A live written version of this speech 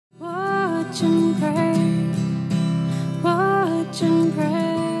watch and pray, watch and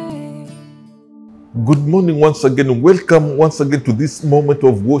pray. Good morning once again. Welcome once again to this moment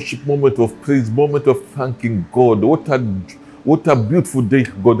of worship, moment of praise, moment of thanking God. What a beautiful day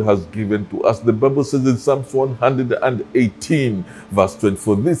God has given to us. The Bible says in Psalms 118, verse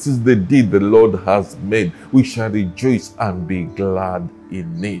 24, this is the day the Lord has made. We shall rejoice and be glad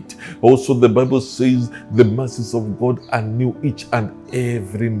in it. Also, the Bible says the mercies of God are new each and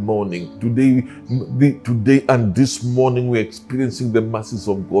every morning. Today and this morning we're experiencing the mercies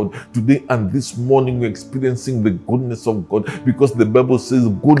of God. Today and this morning we're experiencing the goodness of God, because the Bible says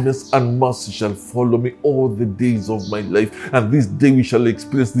goodness and mercy shall follow me all the days of my life. And this day we shall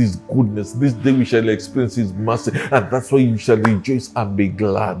experience His goodness. This day we shall experience His mercy. And that's why you shall rejoice and be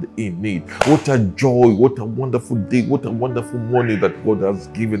glad in it. What a joy, what a wonderful day, what a wonderful morning that God has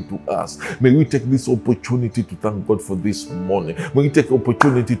given to us. May we take this opportunity to thank God for this morning. May we take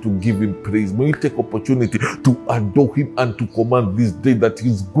opportunity to give Him praise. May we take opportunity to adore Him and to command this day that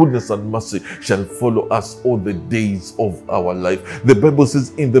His goodness and mercy shall follow us all the days of our life. The Bible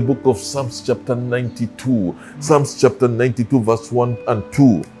says in the book of Psalms chapter 92, Psalms chapter 92 verse 1 and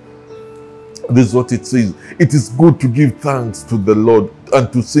 2, this is what it says: it is good to give thanks to the Lord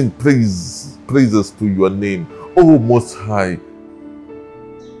and to sing praises to your name, O Most High,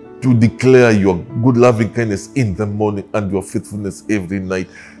 to declare your good loving kindness in the morning and your faithfulness every night.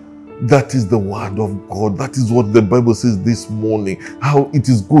 That is the word of God. That is what the Bible says this morning. How it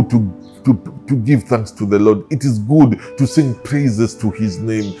is good to give thanks to the Lord. It is good to sing praises to His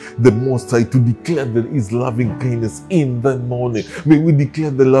name, the Most High, to declare His loving kindness in the morning. May we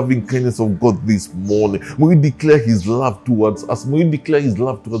declare the loving kindness of God this morning. May we declare His love towards us. May we declare His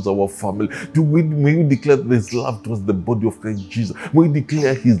love towards our family. May we declare His love towards the body of Christ Jesus. May we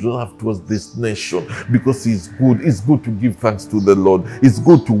declare His love towards this nation, because He's good. It's good to give thanks to the Lord. It's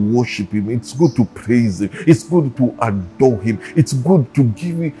good to worship Him. It's good to praise Him. It's good to adore Him. It's good to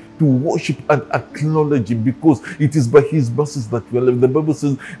worship and acknowledge Him, because it is by His mercies that we are alive. The Bible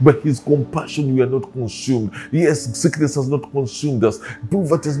says, by His compassion we are not consumed. Yes, sickness has not consumed us.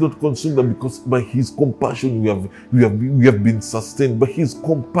 Poverty has not consumed us, because by His compassion we have been sustained. By His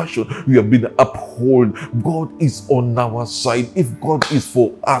compassion we have been upheld. God is on our side. If God is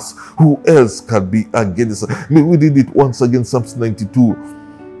for us, who else can be against us? May we read it once again, Psalms 92.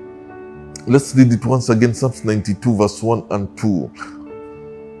 Let's read it once again, Psalms 92 verse 1 and 2.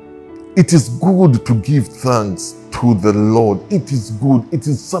 It is good to give thanks to the Lord. It is good. It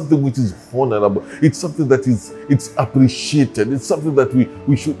is something which is honorable. It's something that it's appreciated. It's something that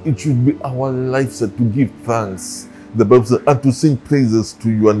it should be our lifestyle to give thanks. The Bible says, and to sing praises to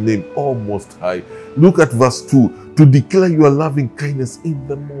your name, O Most High. Look at verse 2. To declare your loving kindness in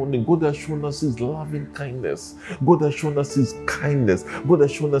the morning. God has shown us His loving kindness. God has shown us His kindness. God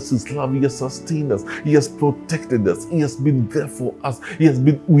has shown us His love. He has sustained us. He has protected us. He has been there for us. He has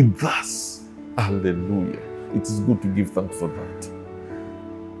been with us. Hallelujah. It is good to give thanks for that.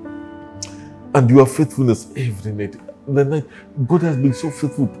 And your faithfulness every night. The night, God has been so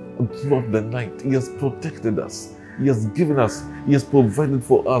faithful throughout the night. He has protected us. He has given us. He has provided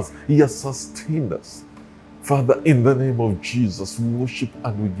for us. He has sustained us. Father, in the name of Jesus, we worship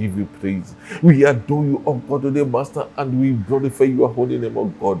and we give you praise. We adore you, O God, O dear Master, and we glorify your holy name, O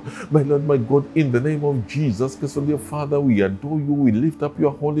God. My Lord, my God, in the name of Jesus, because, O dear Father, we adore you, we lift up your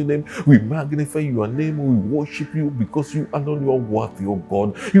holy name, we magnify your name, we worship you, because you alone you are worthy, O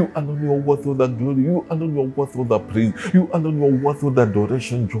God. You alone you are worthy of the glory, you alone you are worthy of the praise, you alone you are worthy of the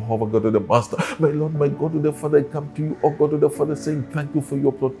adoration, Jehovah God, O dear Master. My Lord, my God, O dear Father, I come to you, O God, O dear Father, saying thank you for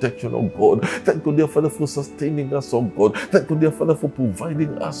your protection, O God. Thank you, dear Father, for sustaining us, oh God. Thank you, dear Father, for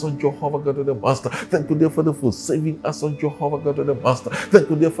providing us, oh Jehovah God, the Master. Thank you, dear Father, for saving us, oh Jehovah God, the Master. Thank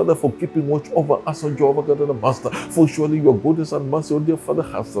you, dear Father, for keeping watch over us, oh Jehovah God, the Master. For surely your goodness and mercy, oh dear Father,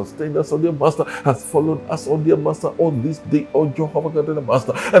 has sustained us, oh dear Master, has followed us, oh dear Master, on this day, oh Jehovah God, the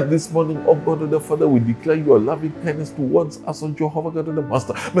Master. And this morning, oh God, oh dear Father, we declare your loving kindness towards us, oh Jehovah God, the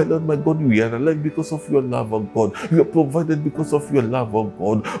Master. My Lord, my God, we are alive because of your love, oh God. You are provided because of your love, oh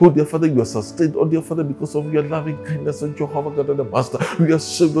God. Oh dear Father, you are sustained, oh dear Father, because of your loving kindness, oh Jehovah God, the Master. We are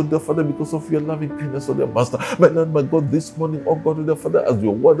saved, oh dear Father, because of your loving kindness, oh dear Master. My Lord, my God, this morning, oh God, oh dear Father, as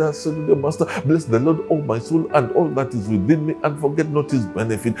your word has said, oh dear Master, bless the Lord, oh my soul, and all that is within me, and forget not His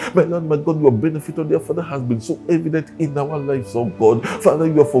benefit. My Lord, my God, your benefit, oh dear Father, has been so evident in our lives, oh God. Father,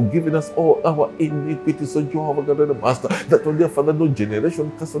 you have forgiven us all our iniquities, oh Jehovah God, the Master. That, oh dear Father, no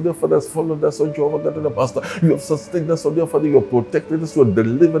generation cast, oh dear Father, has followed us, oh Jehovah God, the Master. You have sustained us, oh dear Father, you have protected us, you have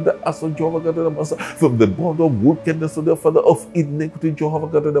delivered us, oh Jehovah God, the Master, from the God of wickedness, O dear Father, of iniquity, Jehovah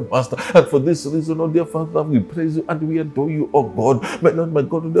God and the Master. And for this reason, O dear Father, we praise you and we adore you, O God. My Lord, my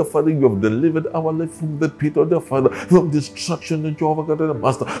God, O dear Father, you have delivered our life from the pit, O dear Father, from destruction, O Jehovah God and the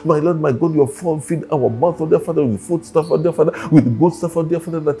Master. My Lord, my God, you have fulfilled our mouth, O dear Father, with food stuff, O dear Father, with good stuff, O dear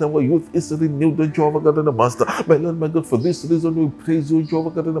Father, that our youth is renewed, O Jehovah God and the Master. My Lord, my God, for this reason, we praise you,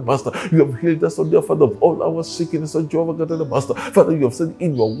 Jehovah God and the Master. You have healed us, O dear Father, of all our sickness, O Jehovah God and the Master. Father, you have said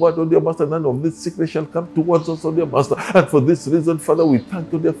in your word, O dear Master, none of this sickness shall come towards us, O dear Master. And for this reason, Father, we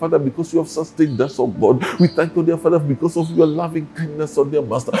thank you, dear Father, because you have sustained us, O God. We thank you, dear Father, because of your loving kindness, O dear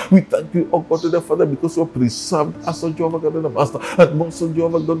Master. We thank you, O God, dear Father, because you have preserved us, O Jehovah God and the Master. And most of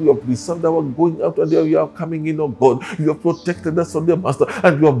Jehovah God, you have preserved our going out and you are coming in, O God. You have protected us, O dear Master,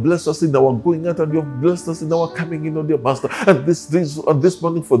 and you have blessed us in our going out and you have blessed us in our coming in, O dear Master. And this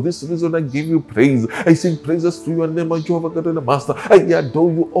morning, for this reason, I give you praise. I sing praises to your name, O Jehovah God and the Master. I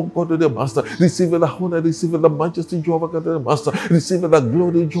adore you, O God and the Master. Receive the honor, receive the majesty, Jehovah God and the Master. Receive the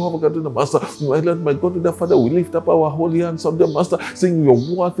glory, Jehovah God and the Master. My Lord, my God and the Father, we lift up our holy hands of the Master, saying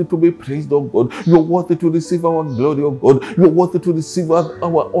you're worthy to be praised, O God. You're worthy to receive our glory, O God. You're worthy to receive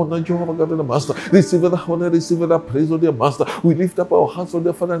our honor, Jehovah God and the Master. Receive the honor, receive the praise, O dear Master. We lift up our hands, O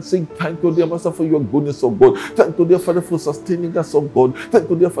dear Father, and sing thank you, dear Master, for your goodness, O God. Thank you, dear Father, for sustaining us, O God. Thank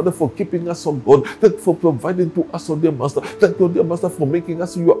you, dear Father, for keeping us, O God. Thank you for providing to us, O dear Master. Thank you, dear Master, for making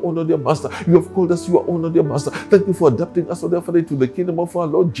us your own, O dear Master. You have called us your own, O dear Master. Thank you for adopting us, O dear Father, to the kingdom of our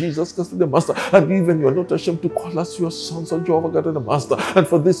Lord Jesus Christ, O dear Master. And even you are not ashamed to call us your sons, O Jehovah God and the Master. And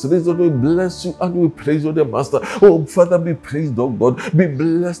for this reason, we bless you and we praise you, dear Master. Oh, Father, be praised, O God. Be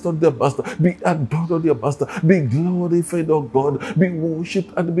blessed, O dear Master. Be adored, O dear Master. Be glorified, O God. Be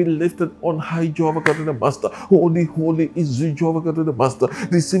worshipped and be lifted on high, Jehovah God and the Master. Holy, holy is you, Jehovah God and the Master.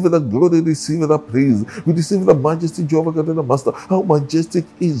 Receive the glory, receive the praise. We receive the majesty, Jehovah God and the Master. How majestic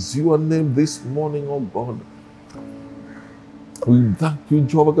is your name this morning, O God. We thank you,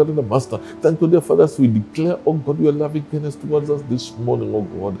 Jehovah God and the Master. Thank you, dear Father, as we declare, oh God, your loving kindness towards us this morning, oh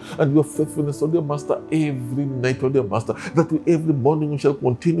God, and your faithfulness, oh dear Master, every night, oh dear Master, that every morning we shall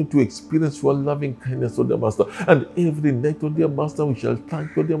continue to experience your loving kindness, oh dear Master, and every night, oh dear Master, we shall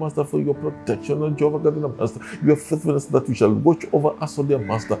thank you, dear Master, for your protection, oh Jehovah God and the Master, your faithfulness that you shall watch over us, oh dear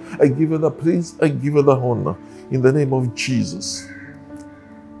Master. I give you the praise, I give you the honor, in the name of Jesus.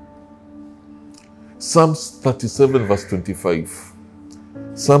 Psalms 37 verse 25.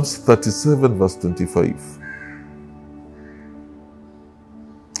 Psalms 37 verse 25.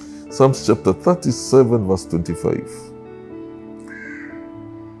 Psalms chapter 37 verse 25.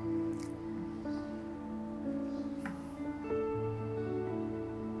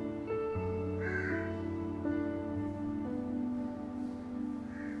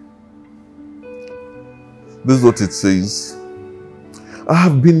 This is what it says. I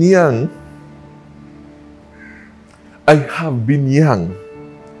have been young,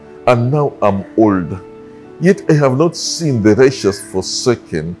 and now I'm old. Yet I have not seen the righteous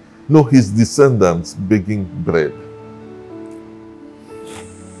forsaken, nor his descendants begging bread.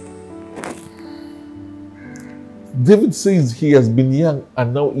 David says he has been young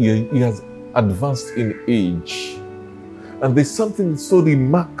and now he has advanced in age. And there's something so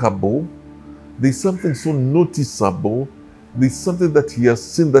remarkable, there's something so noticeable, there's something that he has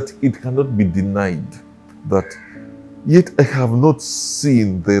seen that it cannot be denied. That yet I have not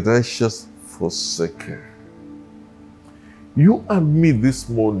seen the righteous forsaken. You and me this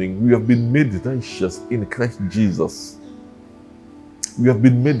morning, we have been made righteous in Christ Jesus. We have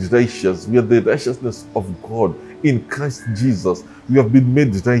been made righteous. We are the righteousness of God in Christ Jesus. We have been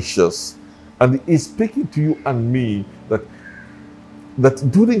made righteous. And He's speaking to you and me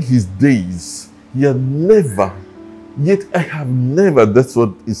that during His days, He had never, yet I have never, that's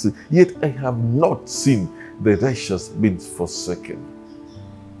what He said, yet I have not seen the righteous being forsaken.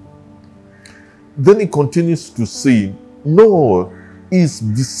 Then He continues to say, nor his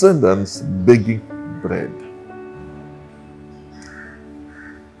descendants begging bread.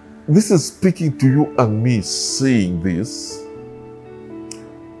 This is speaking to you and me, saying this.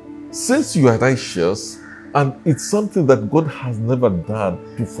 Since you are righteous, and it's something that God has never done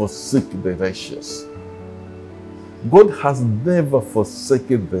to forsake the righteous. God has never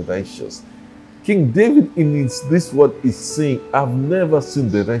forsaken the righteous. King David in this word is saying, I've never seen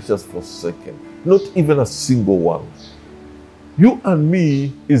the righteous forsaken. Not even a single one. You and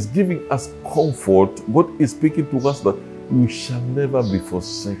me is giving us comfort. God is speaking to us that you shall never be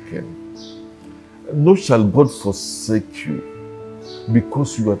forsaken. Nor shall God forsake you.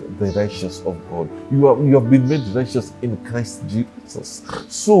 because you are the righteous of God. You have been made righteous in Christ Jesus.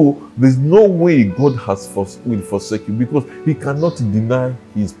 So there's no way God will forsake you, because he cannot deny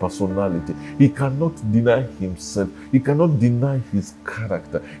his personality. He cannot deny himself. He cannot deny his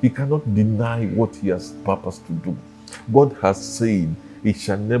character. He cannot deny what he has purposed to do. God has said he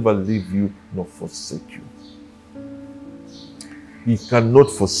shall never leave you nor forsake you. He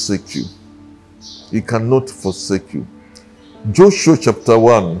cannot forsake you. He cannot forsake you. Joshua chapter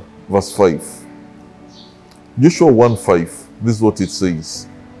 1 verse 5. Joshua 1:5. This is what it says.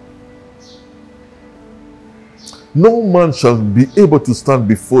 No man shall be able to stand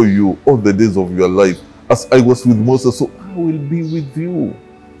before you all the days of your life. As I was with Moses, so I will be with you.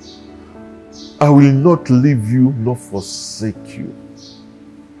 I will not leave you nor forsake you.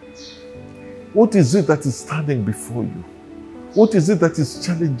 What is it that is standing before you? What is it that is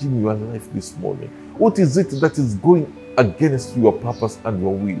challenging your life this morning? What is it that is going against your purpose and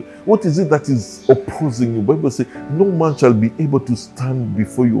your will? What is it that is opposing you? The Bible says, no man shall be able to stand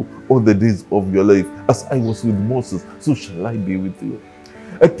before you all the days of your life. As I was with Moses, so shall I be with you.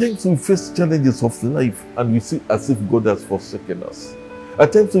 At times we face challenges of life and we see as if God has forsaken us.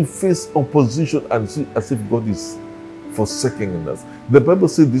 At times we face opposition and see as if God is forsaking us. The Bible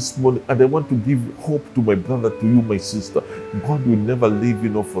says this morning, and I want to give hope to my brother, to you, my sister, God will never leave you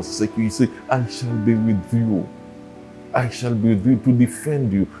nor forsake you. He said, I shall be with you. I shall be with you to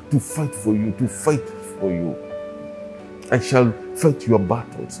defend you, to fight for you, to fight for you. I shall fight your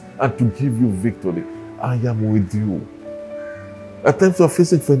battles and to give you victory. I am with you. At times you are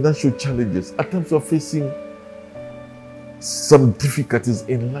facing financial challenges. At times you are facing some difficulties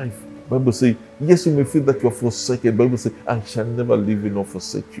in life. The Bible says, yes, you may feel that you are forsaken. The Bible says, I shall never leave you nor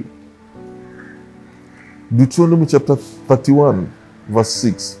forsake you. Deuteronomy chapter 31, verse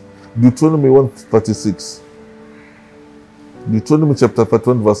 6. Deuteronomy 1:36. Deuteronomy chapter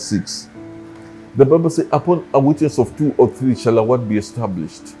 31, verse 6. The Bible says, upon a witness of 2 or 3 shall a word be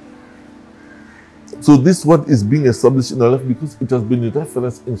established. So this word is being established in our life because it has been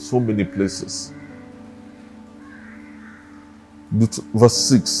referenced in so many places. Verse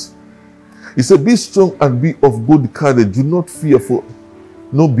 6. He said, be strong and be of good courage. Do not fear,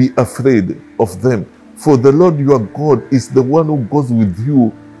 nor be afraid of them. For the Lord your God is the one who goes with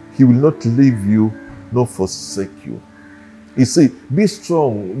you. He will not leave you nor forsake you. He said, be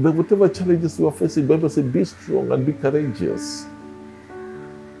strong. Whatever challenges you are facing, the Bible says, be strong and be courageous.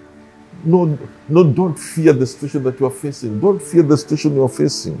 No, don't fear the situation that you are facing. Don't fear the situation you are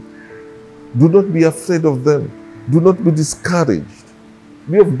facing. Do not be afraid of them. Do not be discouraged.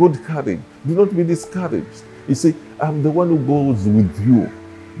 Be of good courage. Do not be discouraged. He said, I'm the one who goes with you.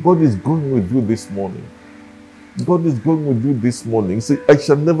 God is going with you this morning. God is going with you this morning. He said, I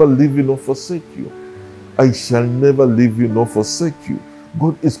shall never leave you nor forsake you. I shall never leave you nor forsake you.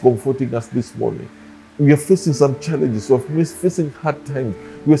 God is comforting us this morning. We are facing some challenges. We are facing hard times.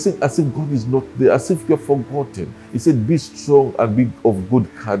 We are saying as if God is not there, as if you are forgotten. He said, be strong and be of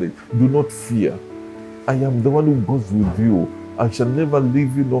good courage. Do not fear. I am the one who goes with you. I shall never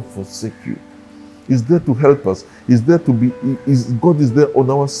leave you nor forsake you. He's there to help us. He's there to be, God is there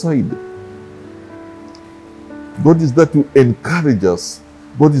on our side. God is there to encourage us.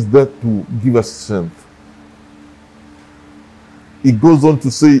 God is there to give us strength. He goes on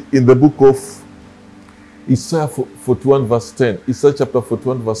to say in the book of Isaiah 41 verse 10, Isaiah chapter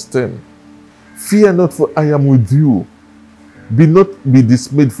 41 verse 10, fear not, for I am with you. Be not be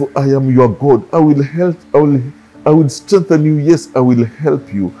dismayed, for I am your God. I will help, I will strengthen you. Yes, I will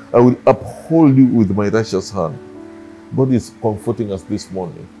help you. I will uphold you with my righteous hand. God is comforting us this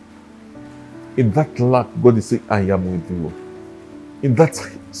morning. In that lack, God is saying, I am with you. In that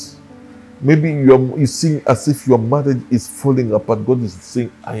maybe you seeing as if your marriage is falling apart. God is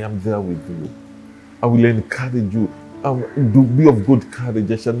saying, I am there with you. I will encourage you. Do be of good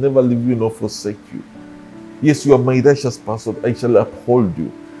courage. I shall never leave you nor forsake you. Yes, you are my righteous person. I shall uphold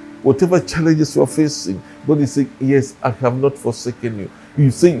you. Whatever challenges you are facing, God is saying, yes, I have not forsaken you.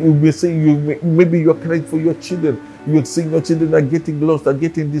 Maybe you are crying for your children. You are saying your children are getting lost, are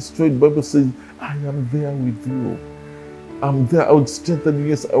getting destroyed. The Bible says, I am there with you. I'm there. I will strengthen you.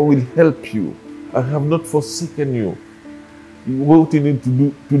 Yes, I will help you. I have not forsaken you. What you need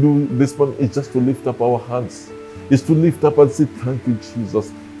to do this one is just to lift up our hands. Is to lift up and say, thank you,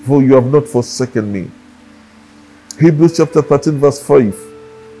 Jesus, for you have not forsaken me. Hebrews chapter 13 verse 5.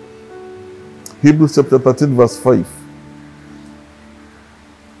 Hebrews chapter 13 verse 5.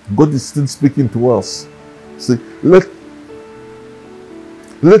 God is still speaking to us. Say, let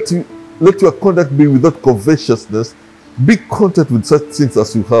your conduct be without covetousness. Be content with such things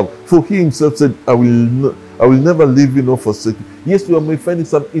as you have. For he himself said, I will never leave you nor forsake you. Yes, you may find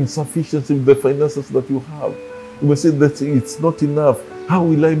some insufficiency with the finances that you have. You may say that it's not enough. How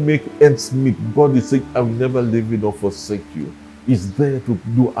will I make ends meet? God is saying, I will never leave you nor forsake you. He's there to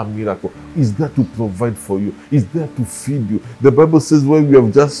do a miracle. He's there to provide for you. He's there to feed you. The Bible says, when we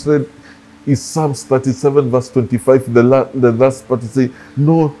have just read, is Psalms 37 verse 25, the last part is saying,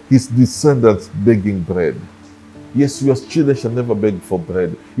 no, his descendants begging bread. Yes, your children shall never beg for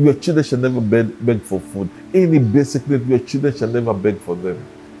bread. Your children shall never beg for food. Any basic need, your children shall never beg for them.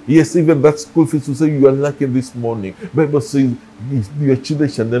 Yes, even that school fees you say you are lacking this morning. Bible says your children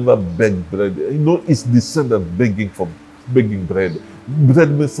shall never beg bread. You know, it's descendants begging bread. Bread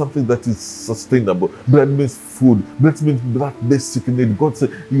means something that is sustainable. Bread means food. Bread means that basic need. God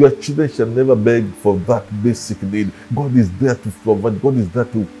said, your children shall never beg for that basic need. God is there to provide. God is there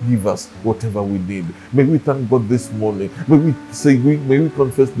to give us whatever we need. May we thank God this morning. May we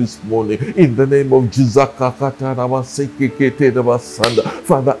confess this morning in the name of Jesus.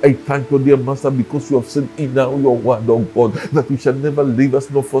 Father, I thank you, dear Master, because you have said in your word, oh God, that you shall never leave us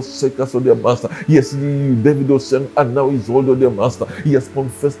nor forsake us, oh dear Master. Yes, David was saying, and now he's old, oh dear Master. He has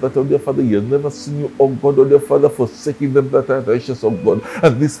confessed that, oh dear Father, he has never seen you, oh God, oh dear Father, forsaking them that are righteous, oh God.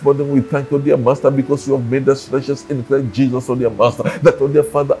 And this morning we thank you, dear Master, because you have made us righteous in Christ Jesus, oh dear Master. That, oh dear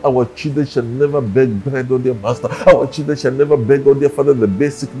Father, our children shall never beg bread, oh dear Master. Our children shall never beg, oh dear Father, the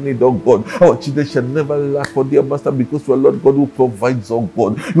basic need, oh God. Our children shall never lack, oh dear Master, because you are Lord God who provides, oh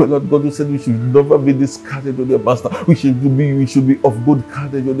God. You are Lord God who said we should never be discouraged, oh dear Master. We should be of good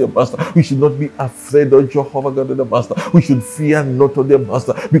courage, oh dear Master. We should not be afraid, oh Jehovah God, oh dear Master. We should fear not, oh dear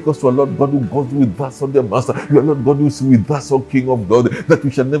Master, because you are Lord God who goes with us, oh dear Master. You are Lord God who is with us, oh King of glory, that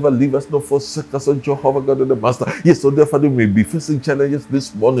we shall never leave us nor forsake us, oh Jehovah God, oh dear Master. Yes, oh dear Father, we may be facing challenges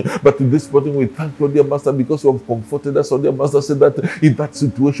this morning, but this morning we thank you, oh dear Master, because you have comforted us, oh dear Master. Said that in that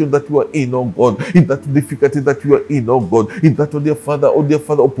situation that you are in, oh God, in that difficulty that you are in, oh God, in that, oh dear Father, oh dear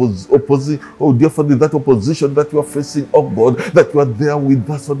Father, that opposition that you are facing, oh God, that you are there with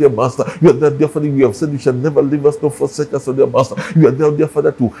us, oh dear Master. You are there, dear Father, we have said you shall never leave us nor forsake us, oh dear Master. You are there, oh dear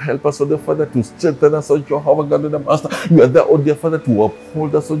Father, to help us, oh dear Father, to strengthen us, oh Jehovah God, oh dear Master. You are there, oh dear Father, to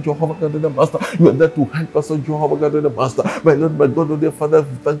uphold us, oh Jehovah God, oh dear Master. You are there to help us, oh Jehovah God, oh dear Master. My Lord, my God, oh dear Father,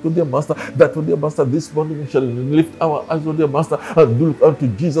 thank you, dear Master, that, oh dear Master, this morning we shall lift our eyes, oh dear Master, and look unto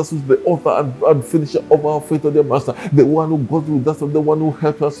Jesus, who is the author and finisher of our faith, oh dear Master, the one who goes with us, the one who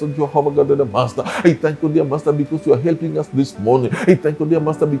helps us, oh Jehovah God, oh dear Master. I thank you, dear Master, because you are helping us this morning. I thank you, dear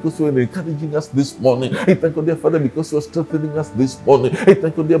Master, because you are encouraging us this morning. I thank you, dear Father, because you are strengthening us this morning. I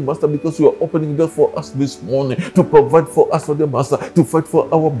thank you, dear Master, because you are opening doors for us this morning to provide for us, oh dear Master, to fight for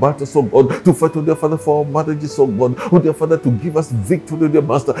our battles, oh God, to fight, oh dear Father, for our marriages, oh God, oh dear Father, to give us victory, oh dear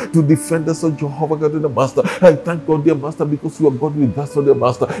Master, to defend us, oh Jehovah God, oh dear Master. I thank you, dear Master, because you are God with us, oh dear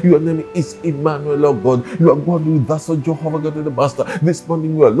Master. Your name is Emmanuel, oh God. You are God with us, oh Jehovah God, oh dear Master. This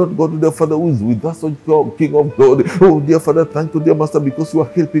morning you are Lord God, oh dear Father, who is with us, oh King of glory. Oh dear Father, thank you, dear Master, because you are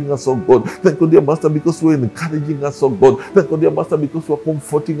helping us, oh God. Thank you, dear Master, because you are encouraging us, oh God. Thank you, dear Master, because you are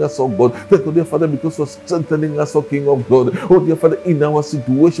comforting us, oh God. Thank you, dear Father, because you are strengthening us, oh King of glory. Oh dear Father, in our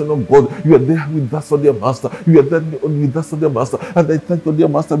situation, oh God, you are there with us, oh dear Master. You are there with us, oh dear Master. And I thank you, dear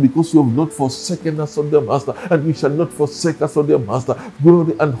Master, because you have not forsaken us, oh dear Master, and we shall not forsake us, oh dear Master.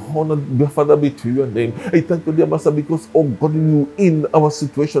 Glory and honor, dear Father, be to your name. I thank you, dear Master, because, oh God, you in our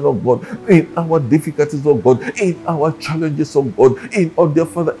situation, oh God, in our difficulties, oh God, in our challenges, oh God, in, oh dear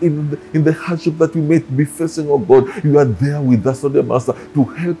Father, in the hardship that we may be facing, oh God, you are there with us, oh dear Master, to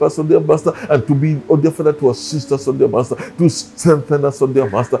help us, oh dear Master, and to be, oh dear Father, to assist us, oh dear Master, to strengthen us, oh dear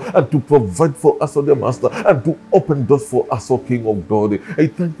Master, and to provide for us, oh dear Master, and to open doors for us, oh King of glory. I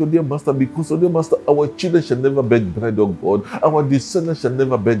thank you, dear Master, because, oh dear Master, our children shall never beg bread, oh God, our descendants shall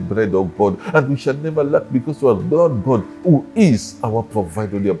never beg bread, oh God, and we shall never lack, because you are Lord God, who is our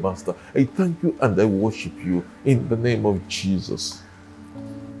provider, dear Master. I thank you and I worship you in the name of Jesus.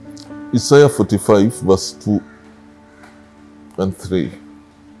 Isaiah 45 verse 2 and 3.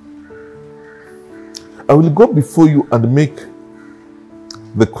 I will go before you and make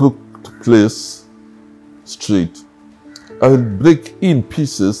the crooked place straight. I will break in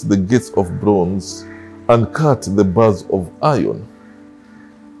pieces the gates of bronze and cut the bars of iron.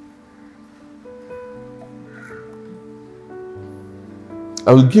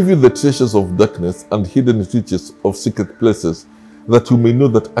 I will give you the treasures of darkness and hidden riches of secret places, that you may know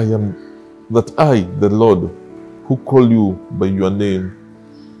that I, the Lord, who call you by your name,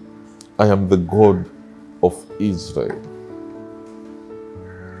 I am the God of Israel.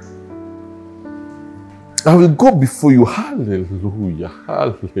 I will go before you. Hallelujah.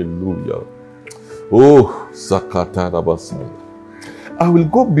 Hallelujah. Oh, Sakatarabasai. I will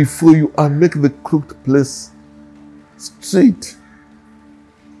go before you and make the crooked place straight.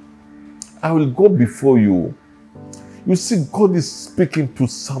 I will go before you. You see, God is speaking to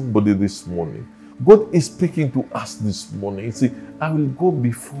somebody this morning. God is speaking to us this morning. You see, I will go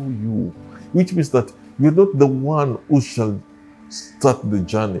before you, which means that you're not the one who shall start the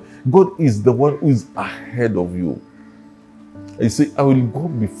journey. God is the one who is ahead of you. You see, I will go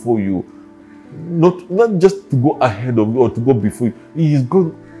before you. Not just to go ahead of you or to go before you. He is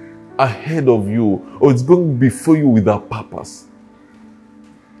going ahead of you, or it's going before you with a purpose.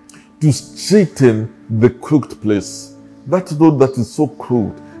 To straighten the crooked place. That road that is so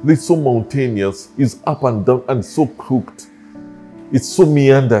crooked, it's so mountainous, is up and down and so crooked. It's so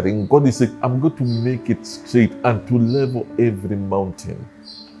meandering. God is saying, I'm going to make it straight and to level every mountain.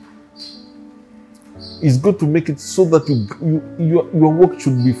 He's going to make it so that your walk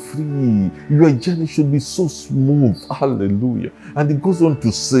should be free. Your journey should be so smooth. Hallelujah. And he goes on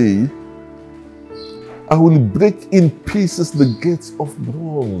to say, I will break in pieces the gates of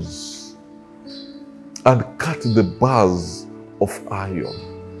bronze and cut the bars of iron.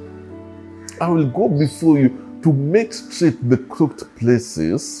 I will go before you to make straight the crooked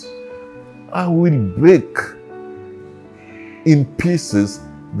places. I will break in pieces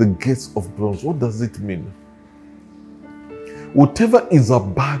the gates of bronze. What does it mean? Whatever is a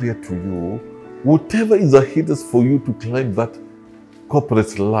barrier to you, whatever is a hindrance for you to climb that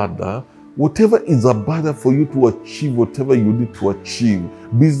corporate ladder, whatever is a barrier for you to achieve whatever you need to achieve,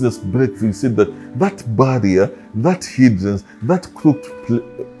 business breakthrough, you said that barrier, that hindrance, that crooked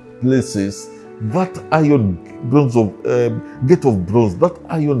places, that iron bronze of gate of bronze, that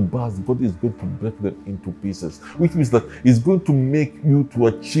iron bars, God is going to break them into pieces, which means that He's going to make you to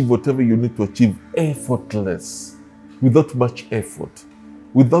achieve whatever you need to achieve effortless, without much effort,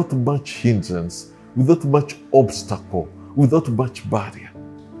 without much hindrance, without much obstacle, without much barrier.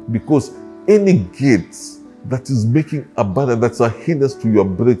 Because any gates that is making a barrier, that's a hindrance to your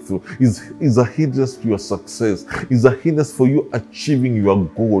breakthrough, is a hindrance to your success, is a hindrance for you achieving your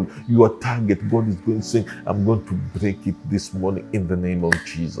goal, your target. God is going to say, I'm going to break it this morning in the name of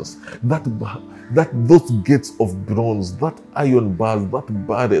Jesus. Those gates of bronze, that iron bars, that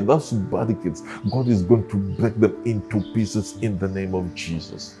barrier, those barricades, God is going to break them into pieces in the name of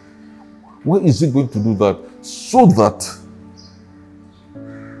Jesus. Why is He going to do that? So that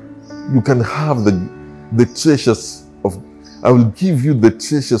you can have the treasures of, I will give you the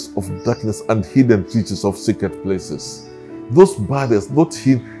treasures of darkness and hidden riches of secret places. Those barriers,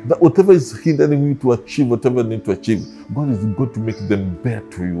 whatever is hindering you to achieve whatever you need to achieve, God is going to make them bare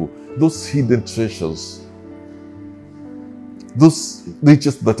to you. Those hidden treasures, those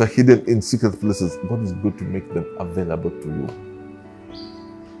riches that are hidden in secret places, God is going to make them available to you.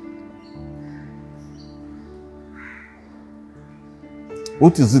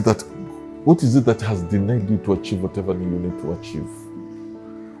 What is it that has denied you to achieve whatever you need to achieve?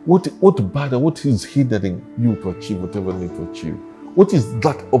 What barrier, what is hindering you to achieve whatever you need to achieve? What is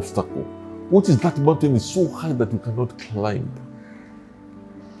that obstacle? What is that mountain is so high that you cannot climb?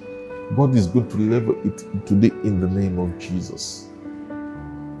 God is going to level it today in the name of Jesus.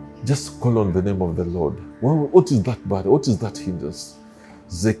 Just call on the name of the Lord. What is that barrier? What is that hindrance?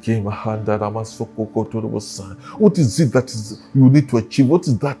 What is it that you need to achieve? What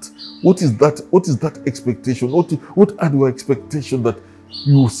is that expectation? What are your expectations that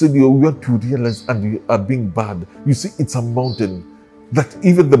you said you want to realize and you are being bad? You see, it's a mountain that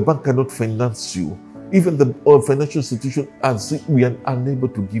even the bank cannot finance you. Even the financial institution we are unable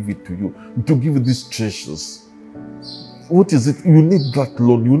to give it to you, to give you these treasures. What is it? You need that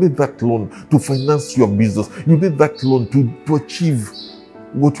loan. You need that loan to finance your business. You need that loan to achieve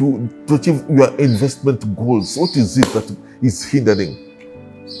to achieve your investment goals. What is it that is hindering?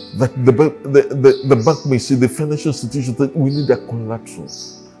 That the bank may say, the financial institution, that we need a collateral.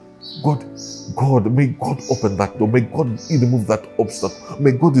 God, may God open that door. May God remove that obstacle.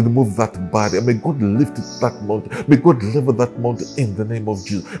 May God remove that barrier. May God lift that mountain. May God level that mountain in the name of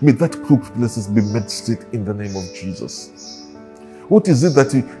Jesus. May that crooked places be made straight in the name of Jesus. What is it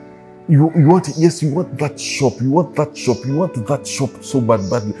that you want? Yes, you want that shop. You want that shop. You want that shop so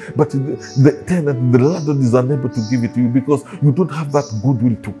badly. But the tenant, the landlord is unable to give it to you because you don't have that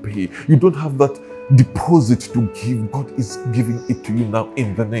goodwill to pay. You don't have that deposit to give. God is giving it to you now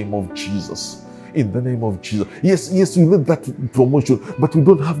in the name of Jesus. in the name of Jesus. Yes, you need that promotion, but you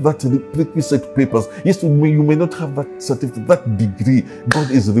don't have that requisite papers. Yes, you may not have that certificate, that degree.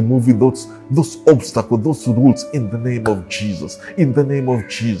 God is removing those obstacles, those rules in the name of Jesus. In the name of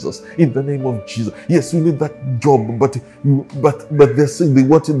Jesus. In the name of Jesus. Yes, you need that job, but they're saying they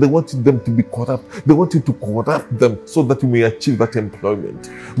want them to be corrupt. They want you to corrupt them so that you may achieve that employment.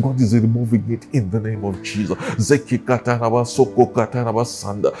 God is removing it in the name of Jesus. Zeki kataraba soko kataraba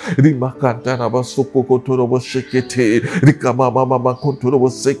sanda. Rima kataraba soko kotorobo shekete. Rikama mama kotorobo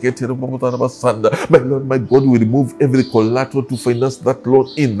sekete rimotaraba sanda. My Lord, my God, we remove every collateral to finance that loan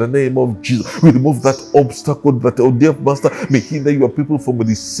in the name of Jesus. We remove that obstacle that, oh dear Master, may hinder your people from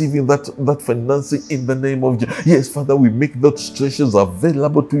receiving that financing in the name of Jesus. Yes, Father, we make those treasures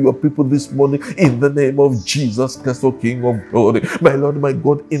available to your people this morning in the name of Jesus Christ, O King of glory. My Lord, my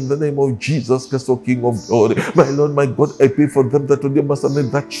God, in the name of Jesus Christ, O King of glory. My Lord, my God, I pray for them that, oh dear Master,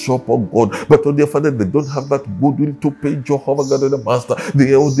 need that shop, oh God. But, oh dear Father, they don't have that goodwill to pay Jehovah God, oh dear Master.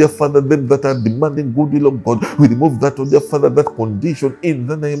 They, oh dear Father, them that are demanding goodwill of God, we remove that, oh dear Father, that condition in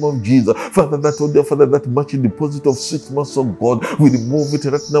the name of Jesus. Father, that, oh dear Father, that matching deposit of 6 months of God, we remove it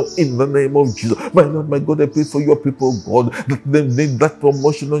right now in the name of Jesus. My Lord, my God, I pray for your people, God, that they need that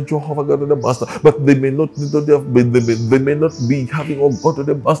promotion on Jehovah God, the Master, but they may not need, they may not be having, oh God,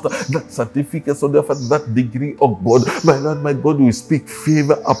 the Master, that certificate, so therefore that degree of God. My Lord, my God, we speak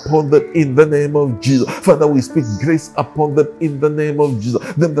favor upon them in the name of Jesus. Father, we speak grace upon them in the name of Jesus.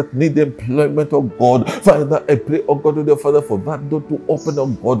 Them that need employment, oh God. Father, I pray, oh God, dear Father, for that door to open, oh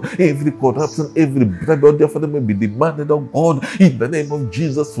God. Every corruption, every bribe, oh dear Father, may be demanded, oh God, in the name of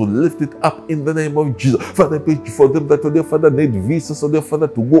Jesus, to lift it up in the name of Jesus. Father, I pray for them that, oh dear Father, need visas, oh dear Father,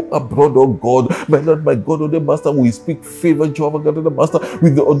 to go abroad, oh God. My Lord, my God, oh dear Master, we speak favor, Jehovah God, oh dear Master,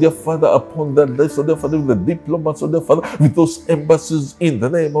 with the, oh dear Father, upon their lives, oh dear Father, with the diplomats, oh dear Father, with those embassies in the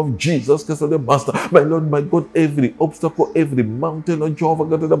name of Jesus Christ, oh dear Master. My Lord, my God, every obstacle, every mountain, oh Jehovah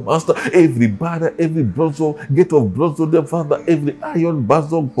God, oh dear Master, every barrier, every bronze, oh, gate of bronze, oh dear Father, every iron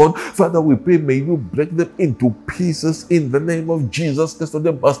bars, oh God, Father, we pray, may you break them into pieces in the name of Jesus Christ, oh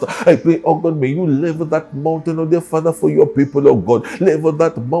dear Master. I pray, oh God, may you level that mountain, oh dear Father, for your people, oh God. Level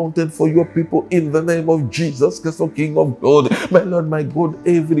that mountain for your people in the name of Jesus Christ, oh King of glory. My Lord, my God,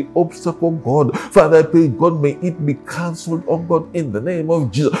 every obstacle, God, Father, I pray, God, may it be cancelled, oh God, in the name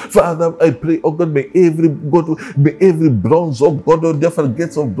of Jesus. Father, I pray, oh God, may every bronze, oh God, oh dear Father,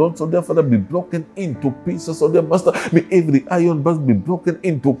 gates of bronze, oh dear Father, be broken into pieces, oh dear Master. May every iron bars be broken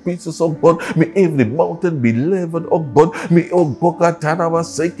into pieces, oh God. May every mountain be leveled, oh God. May, oh God,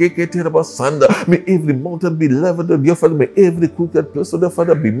 may every mountain be leveled, oh dear Father. May every crooked place, oh dear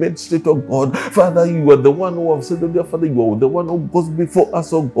Father, be made straight, oh God. Father, you are the one who have said, oh dear Father, you are the one who goes before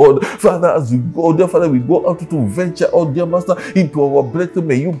us, oh God. Father, as we go, oh dear Father, we go out to venture, oh dear Master, into our breakthrough.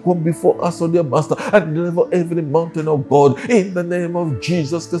 May you go before us, oh dear Master, and level every mountain, oh God. In the name of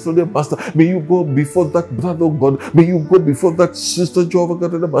Jesus Christ, oh dear Master, may you go before that brother, oh God. May you go before that sister, Jehovah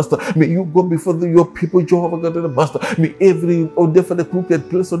God, oh dear Master. May you go before your people, Jehovah God, oh dear Master. May every, oh dear Father, crooked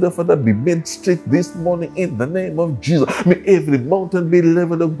place, oh dear Father, be made straight this morning in the name of Jesus. May every mountain be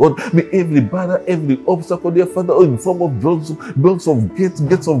leveled, oh God. May every barrier, every obstacle, dear Father, in form of bronze of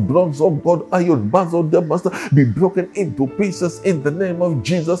gates of bronze, oh God, iron bars, oh dear Master, be broken into pieces in the name of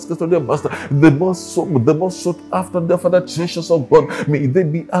Jesus Christ, oh dear Master. The most sought after, dear Father, treasures of God, may they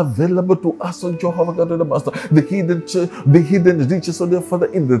be available to us, oh Jehovah God, oh dear Master. The hidden riches, oh dear Father,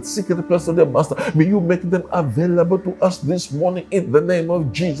 in the secret place, oh dear Master, may you make them available to us this morning in the name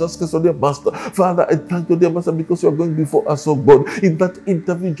of Jesus Christ, oh dear Master. Father, I thank you, dear Master, because you are going before us, oh God. In that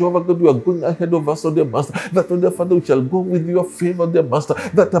interview, Jehovah God, you are going ahead of us, oh dear Master. That, oh dear Father, we shall go with your favor, dear Master.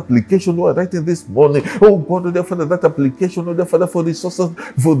 That application you are writing this morning, oh God, oh dear Father, that application, oh dear Father, for resources,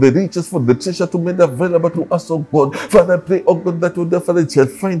 for the riches, for the treasure to make available to us, oh God. Father, I pray, oh God, that, oh dear Father, it shall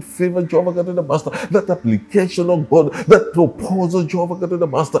find favor, Jehovah God, oh dear Master. That application, oh God, that proposal, Jehovah God, oh dear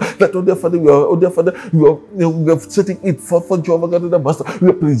Master. That, oh dear Father, we are, oh dear Father, we are setting it forth for Jehovah God, oh dear Master. We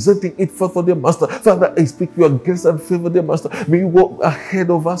are presenting it forth for dear Master. Father, I speak your grace and favor, dear Master. May you go ahead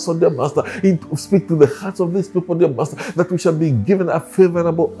of us, oh dear Master. Speak to the hearts of these people, dear Master, that we shall be given a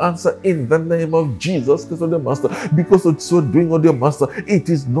favorable answer in the name of Jesus Christ, oh dear Master. Because it's so doing, oh dear Master, it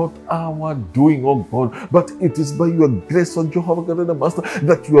is not our doing, oh God, but it is by your grace, oh Jehovah God, oh dear Master,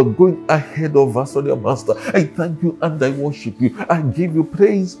 that you are going ahead of us, oh dear Master. I thank you and I worship you. I give you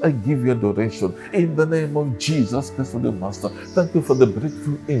praise. I give you adoration in the name of Jesus Christ, oh dear Master. Thank you for the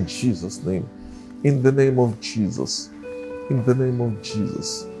breakthrough in Jesus' name. In the name of Jesus. In the name of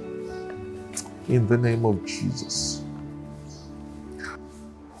Jesus. In the name of Jesus.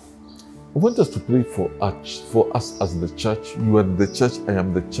 I want us to pray for us as the church. You are the church, I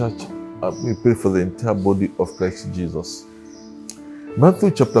am the church. we pray for the entire body of Christ Jesus. Matthew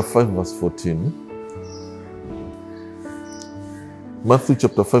chapter 5 verse 14. Matthew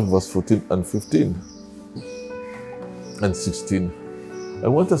chapter 5 verse 14 and 15 and 16. I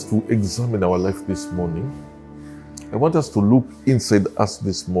want us to examine our life this morning. I want us to look inside us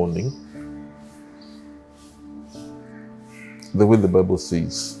this morning. The way the Bible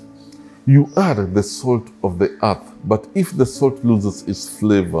says, you are the salt of the earth, but if the salt loses its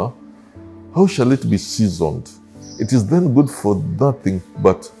flavor, how shall it be seasoned? It is then good for nothing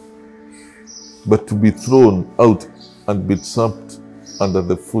but to be thrown out and be trampled under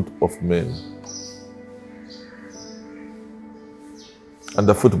the foot of men.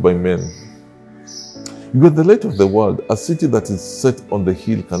 Underfoot by men. You are the light of the world. A city that is set on the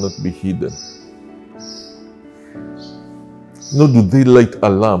hill cannot be hidden. Nor do they light a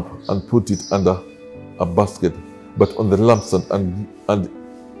lamp and put it under a basket, but on the lampstand, and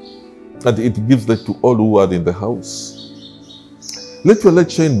it gives light to all who are in the house. Let your light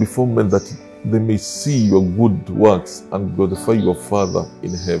shine before men, that they may see your good works and glorify your Father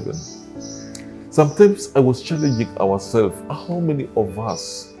in heaven. Sometimes I was challenging ourselves, how many of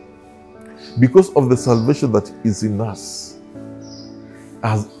us, because of the salvation that is in us,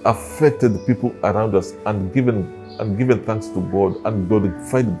 has affected people around us and given thanks to God and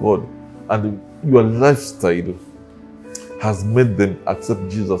glorified God, and your lifestyle has made them accept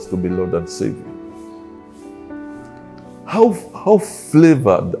Jesus to be Lord and Savior? How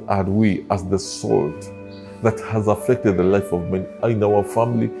flavored are we as the salt that has affected the life of men in our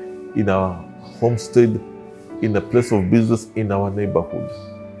family, in our homestead, in a place of business, in our neighborhood?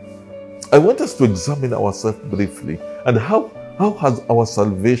 I want us to examine ourselves briefly, and how has our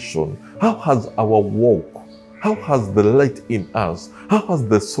salvation, how has our walk, how has the light in us, how has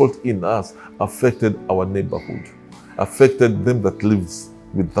the salt in us affected our neighborhood, affected them that lives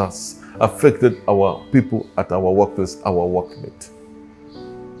with us, affected our people at our workplace, our workmate?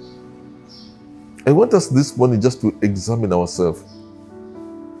 I want us this morning just to examine ourselves.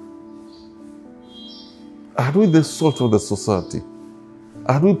 Are we the salt of the society?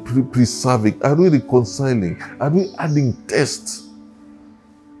 Are we preserving? Are we reconciling? Are we adding taste?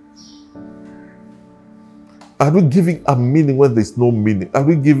 Are we giving a meaning where there is no meaning? Are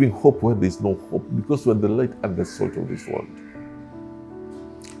we giving hope where there is no hope? Because we are the light and the salt of this world.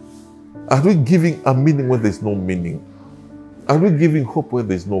 Are we giving a meaning where there is no meaning? Are we giving hope where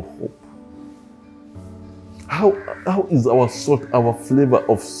there is no hope? How is our salt, our flavor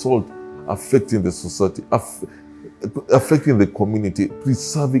of salt, affecting the society, affecting the community,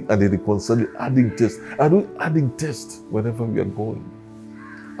 preserving and reconciling, adding taste? Are we adding taste wherever we are going?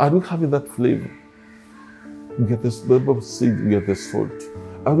 Are we having that flavor? We are the Bible says we are the salt.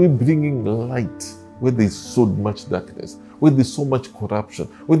 Are we bringing light where there is so much darkness, where there is so much corruption,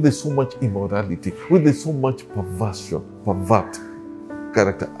 where there is so much immorality, where there is so much pervert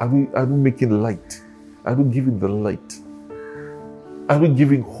character? Are we making light? Are we giving the light? Are we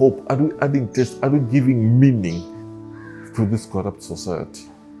giving hope? Are we adding taste? Are we giving meaning to this corrupt society?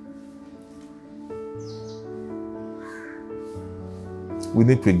 We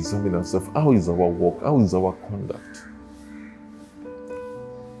need to examine ourselves. How is our walk? How is our conduct?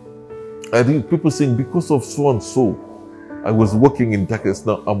 I think people saying, because of so and so, I was walking in darkness,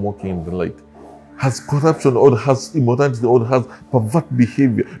 now I'm walking in the light. Has corruption or has immorality or has pervert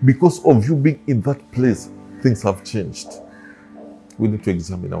behavior, because of you being in that place, things have changed. We need to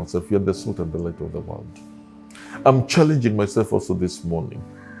examine ourselves. We are the salt and the light of the world. I'm challenging myself also this morning.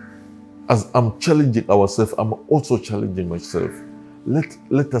 As I'm challenging ourselves, I'm also challenging myself.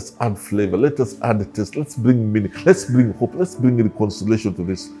 Let us add flavor. Let us add taste. Let's bring meaning. Let's bring hope. Let's bring reconciliation to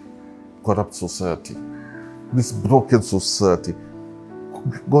this corrupt society, this broken society.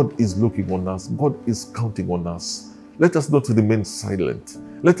 God is looking on us. God is counting on us. Let us not remain silent.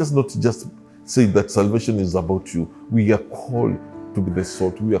 Let us not just say that salvation is about you. We are called to be the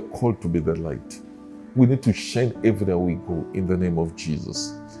salt. We are called to be the light. We need to shine everywhere we go in the name of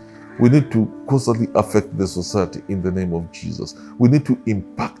Jesus. We need to constantly affect the society in the name of Jesus. We need to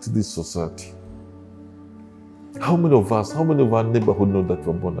impact this society. How many of us, how many of our neighborhood know that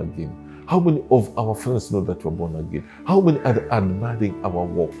we're born again? How many of our friends know that we're born again? How many are admiring our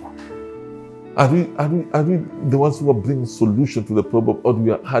walk? Are we the ones who are bringing solution to the problem, or we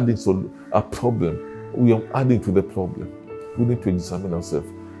are adding a problem? We are adding to the problem. We need to examine ourselves.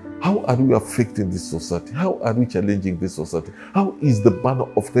 How are we affecting this society? How are we challenging this society? How is the banner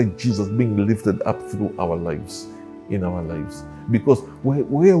of Christ Jesus being lifted up through our lives, in our lives? Because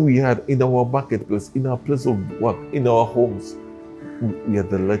where we are, in our marketplace, in our place of work, in our homes, we are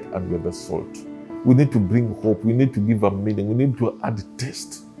the light and we are the salt. We need to bring hope. We need to give a meaning. We need to add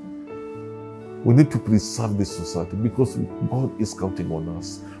taste. We need to preserve this society because God is counting on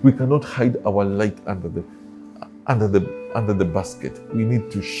us. We cannot hide our light under the basket. We need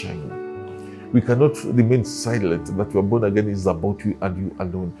to shine. We cannot remain silent that your born again is about you and you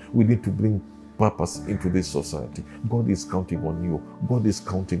alone. We need to bring purpose into this society. God is counting on you. God is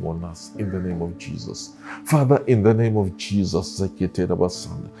counting on us in the name of Jesus. Father, in the name of Jesus,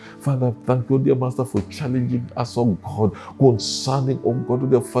 Father, thank you, dear Master, for challenging us, oh God, concerning, oh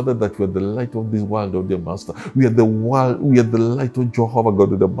God, dear Father, that you are the light of this world, oh dear Master. We are the world, we are the light of Jehovah,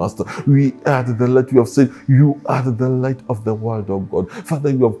 God, dear Master. We are the light. You have said, you are the light of the world, oh God.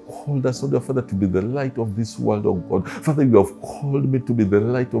 Father, you have called us, oh dear Father, to be the light of this world, oh God. Father, you have called me to be the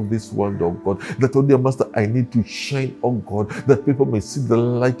light of this world, oh God. That, oh dear Master, I need to shine, oh God, that people may see the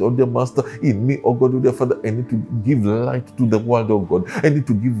light, oh dear Master, in me, oh God, oh dear Father. I need to give light to the world, oh God. I need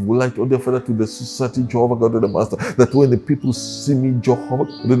to give light, oh dear Father, to the society, Jehovah, God, oh dear Master, that when the people see me, Jehovah,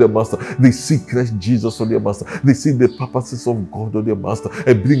 oh dear Master, they see Christ Jesus, oh dear Master. They see the purposes of God, oh dear Master.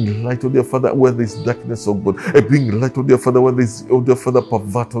 I bring light, oh dear Father, where there is darkness, oh God. I bring light, oh dear Father, where there is, oh dear Father,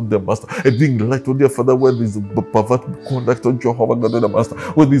 pervert, oh dear Master. I bring light, oh dear Father, where there is pervert conduct, oh Jehovah, God, oh dear Master.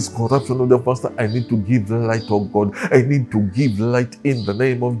 Where there is corruption, oh dear Master, I need to give light, oh God. I need to give light in the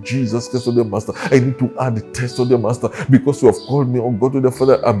name of Jesus Christ, oh dear Master. I need to add test, oh dear Master, because you have called me, oh God, oh dear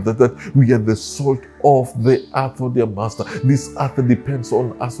Father, that we are the salt of the earth, oh dear Master. This earth depends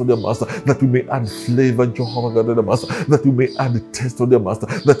on us, oh dear Master, that we may add flavor, Jehovah, God, oh dear Master, that we may add taste, oh dear Master,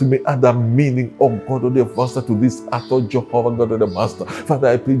 that we may add a meaning, oh God, oh dear Master, to this earth, oh Jehovah, God, oh dear Master. Father,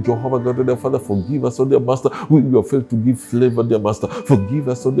 I pray, Jehovah, God, oh dear Father, forgive us, oh dear Master, we have failed to give flavor, dear Master. Forgive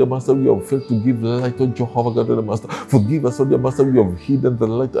us, oh dear Master, we have failed to give light, oh Jehovah, God, oh dear Master. Forgive us, oh dear Master, we have hidden the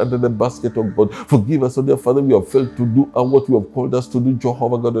light under the basket, oh God. Forgive us, oh dear Father, we have failed to do what you have called us to do,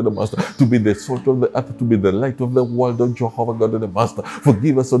 Jehovah, God, oh dear Master, to be the salt of the earth, to be the light of the world, oh Jehovah, God, oh dear Master.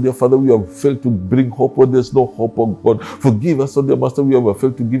 Forgive us, oh dear Father, we have failed to bring hope where there's no hope, oh God. Forgive us, oh dear Master, we have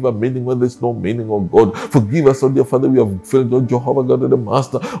failed to give a meaning where there's no meaning, oh God. Forgive us, oh dear Father, we have failed, oh Jehovah, God, oh dear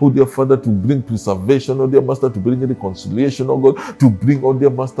Master, oh dear Father, to bring preservation, oh dear Master, to bring reconciliation, oh God, to bring, oh dear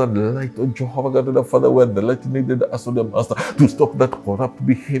Master, light, oh Jehovah, God, oh dear Father, where the light needed us, oh dear Master, to stop that corrupt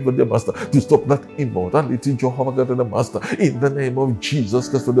behavior, dear Master, to stop that immorality, Jehovah, God, oh dear Master, in the name of Jesus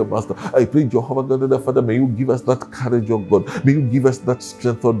Christ, oh dear Master. I pray, Jehovah, God, oh dear Father, may you give us that courage, oh God. May you give us that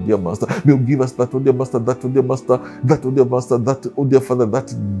strength, oh dear Master. May you give us that, oh dear Master, that, oh dear Master, that, oh dear Master, that, oh dear Father,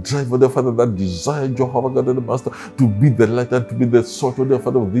 that drive, oh dear Father, that desire, Jehovah, God, oh dear Master, to be the light and to be the salt, oh dear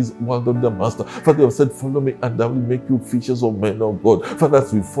Father, of this world, oh dear Master. Father, you have said, follow me and I will make you fishers of men, oh God. Father,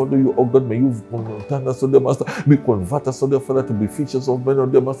 as we follow you, oh God, may you turn us, oh dear Master, may convert us, oh dear Father, to be fishers of men, oh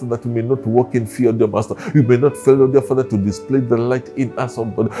dear Master, that we may not walk in fear, oh dear Master. We may not fail, oh dear Father, to display the light in us, oh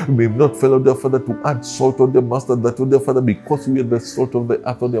God. We may not fail, oh dear Father, to add salt, oh dear Master, that, oh dear Father, because we are the salt of the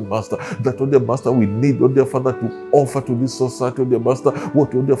earth, oh dear Master, that, oh dear Master, we need, oh dear Father, to offer to this society, oh dear Master,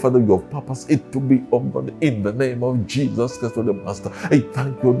 what, oh dear Father, you have purpose it to be, oh God, in the name of Jesus Christ, oh dear Master. I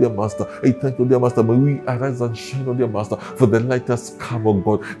thank you, oh dear Master. I thank you, oh dear Master. May we arise and shine, oh dear Master, for the light has come, oh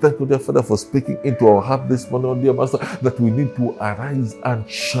God. Thank you, dear Father, for speaking into our heart this morning, oh dear Master, that we need to arise and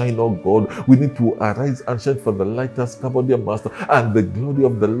shine, oh God. We need to arise and shine, for the light has come, oh dear Master, and the glory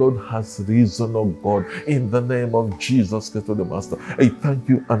of the Lord has risen, oh God, in the name of Jesus Christ, oh dear Master. I thank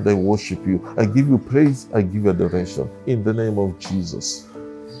you and I worship you. I give you praise, I give you adoration, in the name of Jesus.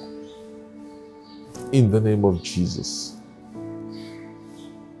 In the name of Jesus.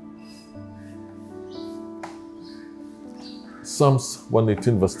 Psalms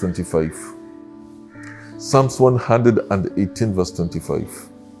 118 verse 25. Psalms 118 verse 25.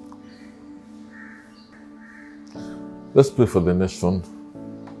 Let's pray for the nation.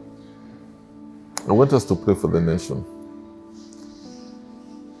 I want us to pray for the nation.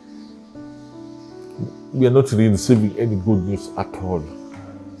 We are not receiving any good news at all.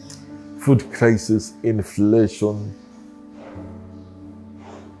 Food crisis, inflation,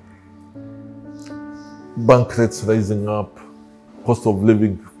 bank rates rising up, cost of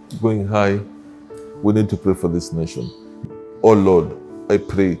living going high. We need to pray for this nation. Oh Lord, I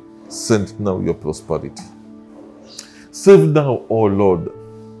pray, send now your prosperity. Save now, oh Lord.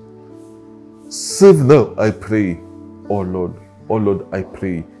 Save now, I pray, oh Lord. Oh Lord, I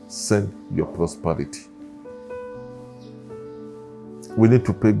pray, send your prosperity. We need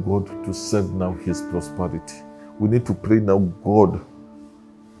to pray God to send now his prosperity. We need to pray now God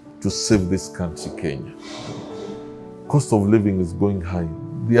to save this country, Kenya. Cost of living is going high.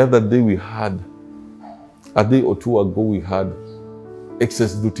 The other day we had, a day or two ago we had,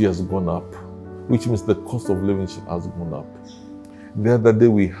 excess duty has gone up, which means the cost of living has gone up. The other day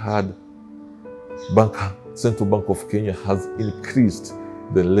we had, Central Bank of Kenya has increased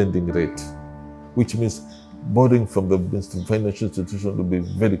the lending rate. which means borrowing from the financial institution will be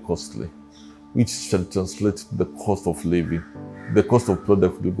very costly, which shall translate to the cost of living. The cost of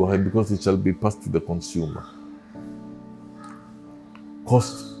product will go high because it shall be passed to the consumer.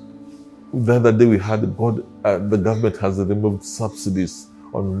 Cost. The other day we had the government has removed subsidies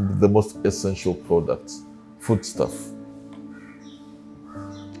on the most essential products, foodstuff,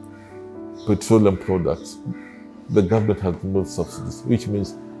 petroleum products. The government has removed subsidies, which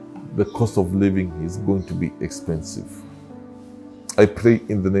means the cost of living is going to be expensive. I pray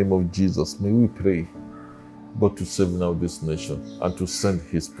in the name of Jesus, may we pray God to save now this nation and to send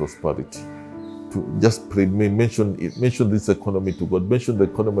his prosperity. To just pray, mention this economy to God, mention the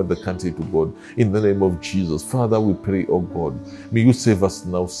economy of the country to God in the name of Jesus. Father, we pray, oh God, may you save us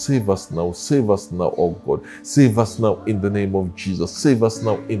now, save us now, save us now, oh God. Save us now in the name of Jesus. Save us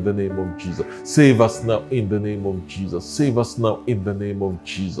now in the name of Jesus. Save us now in the name of Jesus. Save us now in the name of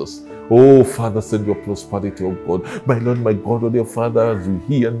Jesus. Oh, Father, send your prosperity, oh God. My Lord, my God, oh dear Father, as we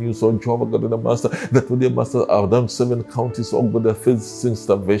hear news, oh Jehovah God, and the Master, that, oh dear Master, around 7 counties, oh God, are facing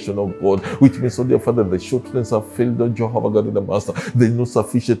starvation, oh God, which means, oh dear Father, the children have failed, oh Jehovah God, and the Master. They know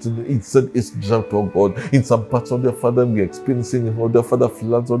sufficient. It said it's drought, oh God. In some parts, oh dear Father, we are experiencing, oh dear Father,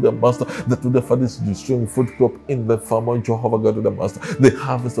 floods, oh dear Master, that, oh dear Father, is destroying food crop in the farm, oh Jehovah God, and the Master. The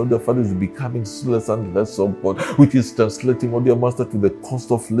harvest, oh dear Father, is becoming less and less, oh God, which is translating, oh dear Master, to the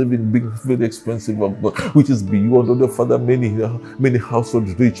cost of living being very expensive, oh God, which is beyond, oh dear Father, many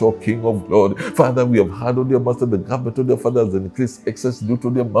households reach, oh King of Glory. Father, we have had, oh dear Master, the government, oh dear Father, has increased excess due to,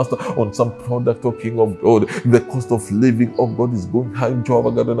 oh dear Master, on some product, oh King of Glory. The cost of living, oh God, is going high,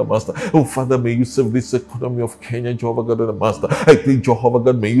 Jehovah God and the Master. Oh Father, may you save this economy of Kenya, Jehovah God and the Master. I pray, Jehovah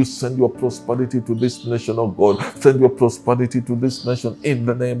God, may you send your prosperity to this nation, oh God. Send your prosperity to this nation in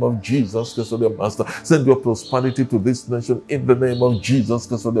the name of Jesus Christ, oh dear Master. Send your prosperity to this nation in the name of Jesus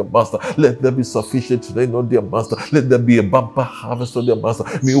Christ, oh dear Master. Let there be sufficient rain, oh dear Master. Let there be a bumper harvest, oh dear Master.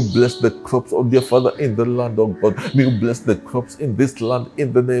 May you bless the crops, oh dear Father, in the land, oh God. May you bless the crops in this land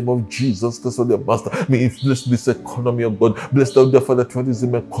in the name of Jesus Christ, oh dear Master. May you bless this economy, oh God. Bless, oh dear Father,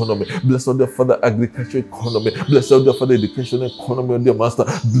 tourism economy. Bless, oh dear Father, agriculture economy. Bless, oh dear Father, education economy, oh dear Master.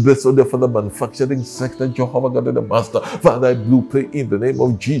 Bless, oh dear Father, manufacturing sector, Jehovah God, oh dear Master. Father, I do pray in the name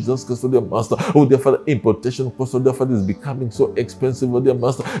of Jesus Christ, oh dear Master. Oh dear Father, importation cost, oh dear Father, is becoming so expensive, oh dear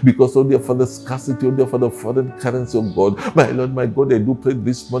Master, because, oh dear Father, scarcity, oh dear Father, foreign currency, oh God. My Lord, my God, I do pray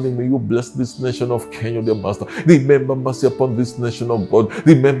this morning, may you bless this nation of Kenya, oh dear Master. Remember mercy upon this nation, oh God.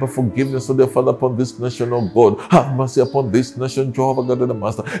 Remember forgiveness, oh dear Father, upon this nation, oh God. Have mercy upon this nation, Jehovah God, oh dear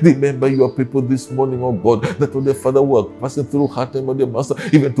Master. Remember your people this morning, oh God, that, oh dear Father, who are passing through hard time, oh dear Master,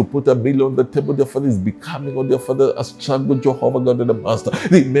 even to put a meal on the table, dear Father, is becoming, oh dear Father, a struggle, Jehovah God, oh dear Master.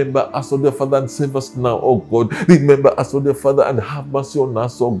 Remember us, oh dear Father, and save us now, oh God. Remember us, oh dear Father, and have mercy on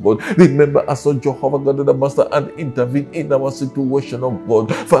us, oh God. Remember us, oh Jehovah God, oh dear Master, and intervene in our situation, oh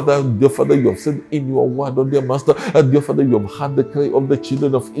God. Father, dear Father, you have said in your word, oh dear Master, and dear Father, you have heard the cry of the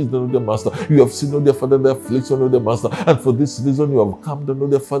children of Israel, oh dear Master. You have seen, oh dear Father, their affliction, oh dear Master, and for this reason you have come down, oh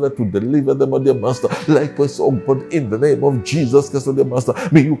dear Father, to deliver them, oh dear Master. Likewise, oh God, in the name of Jesus Christ, oh dear Master,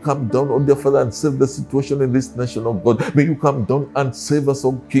 may you come down, oh dear Father, and save the situation in this nation, oh God. May you come down and save us,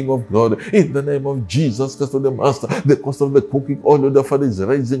 oh King of Glory, in the name of Jesus Christ, oh dear Master. The cost of the cooking oil, oh dear Father, is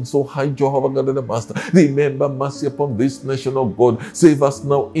rising so high, Jehovah God, oh dear Master. Remember mercy upon this nation, oh God. Save us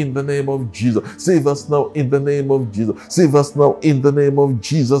now in the name of Jesus. Save us now in the name of Jesus. Save us now in the name of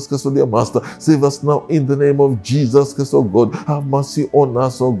Jesus Christ, oh dear Master. Save us now in the name of Jesus Christ, oh God. Have mercy on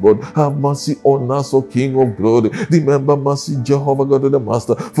us, oh God. Have mercy on us, oh King of Glory. Remember mercy, Jehovah God, oh dear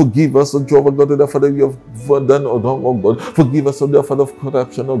Master. Forgive us, oh Jehovah God, oh dear Father, we have done wrong, oh God. Forgive us, oh dear Father, of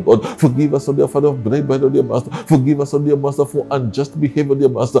corruption, oh God. Forgive us, oh dear Father, of bribery, oh dear Master. Forgive us, oh dear Master, for unjust behavior, dear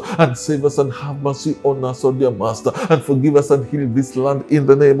Master. And save us and have mercy on us, oh dear Master. And forgive us and heal this land in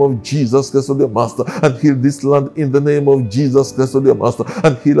the name of Jesus Christ, oh dear Master. And heal this land in the name of Jesus Christ, oh dear Master.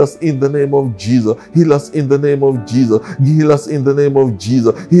 And heal us in the name of Jesus. Heal us in the name of Jesus. Heal us in the name of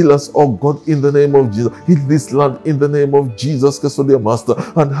Jesus. Heal us, oh God, in the name of Jesus. Heal this land in the name of Jesus Christ, oh dear Master.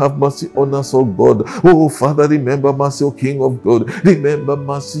 And have mercy on us, oh God. Oh Father, remember mercy, oh King of God. Remember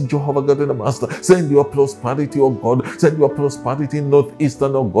mercy, Jehovah God, and the Master. Send your prosperity, oh God. Send your prosperity in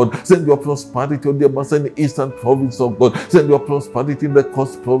northeastern, oh God. Send your prosperity, oh dear Master, in the eastern province, oh God. Send your prosperity in the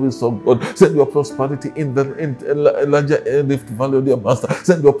coast province, oh God. Send your prosperity in the larger Rift Valley, oh dear Master.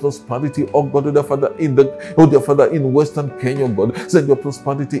 Send your prosperity prosperity, oh God, oh dear Father, in Western Kenya, oh God. Send your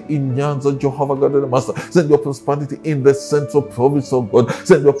prosperity in Nyanza, Jehovah God, oh dear Master. Send your prosperity in the Central Province, oh God.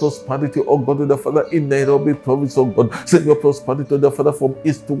 Send your prosperity, oh God, oh dear Father, in Nairobi Province, oh God. Send your prosperity, oh dear Father, from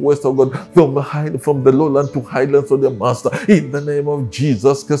east to west, oh God, from the lowland to highlands, oh dear Master. In the name of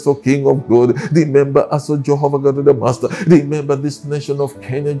Jesus Christ, oh King of glory, remember us, oh Jehovah God, oh dear Master. Remember this nation of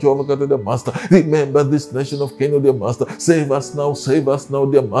Kenya, Jehovah God, oh dear Master. Remember this nation of Kenya, dear Master. Save us now,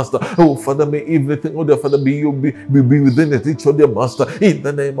 dear Master. Oh Father, may everything, oh dear Father, be within a reach, oh dear Master. In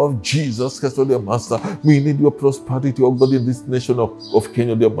the name of Jesus Christ, oh dear Master, we need your prosperity, oh God, in this nation of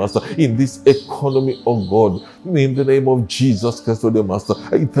Kenya, dear Master. In this economy, oh God. In the name of Jesus Christ, oh dear Master,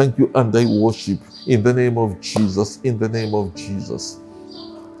 I thank you and I worship. In the name of Jesus, in the name of Jesus.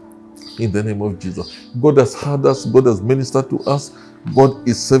 In the name of Jesus. God has heard us, God has ministered to us. God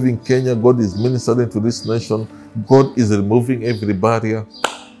is saving Kenya, God is ministering to this nation. God is removing every barrier.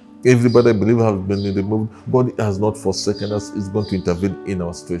 Everybody, I believe, has been removed. God has not forsaken us, is going to intervene in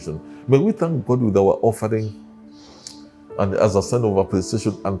our situation. May we thank God with our offering and as a sign of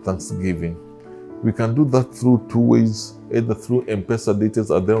appreciation and thanksgiving. We can do that through two ways, either through M-Pesa, details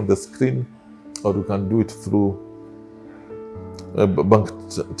are there on the screen, or we can do it through bank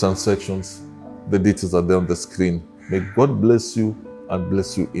transactions. The details are there on the screen. May God bless you and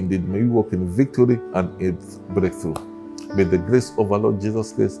bless you indeed. May you walk in victory and in breakthrough. May the grace of our Lord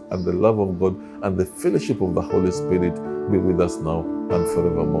Jesus Christ and the love of God and the fellowship of the Holy Spirit be with us now and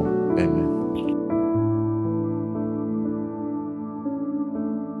forevermore. Amen.